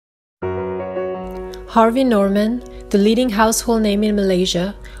Harvey Norman, the leading household name in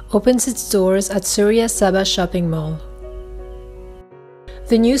Malaysia, opens its doors at Suria Sabah shopping mall.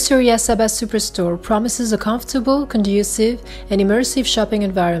 The new Suria Sabah superstore promises a comfortable, conducive, and immersive shopping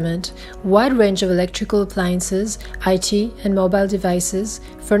environment, wide range of electrical appliances, IT and mobile devices,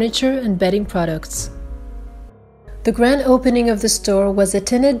 furniture and bedding products. The grand opening of the store was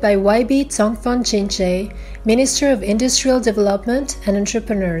attended by YB Tongfon Chinche, Minister of Industrial Development and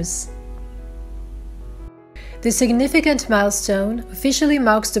Entrepreneurs. This significant milestone officially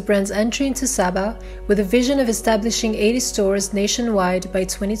marks the brand's entry into Sabah with a vision of establishing 80 stores nationwide by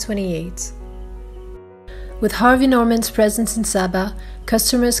 2028. With Harvey Norman's presence in Sabah,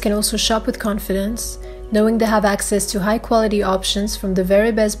 customers can also shop with confidence, knowing they have access to high-quality options from the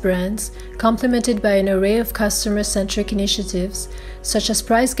very best brands, complemented by an array of customer-centric initiatives such as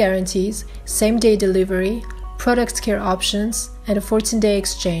price guarantees, same-day delivery, product care options, and a 14-day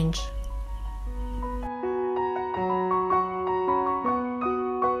exchange.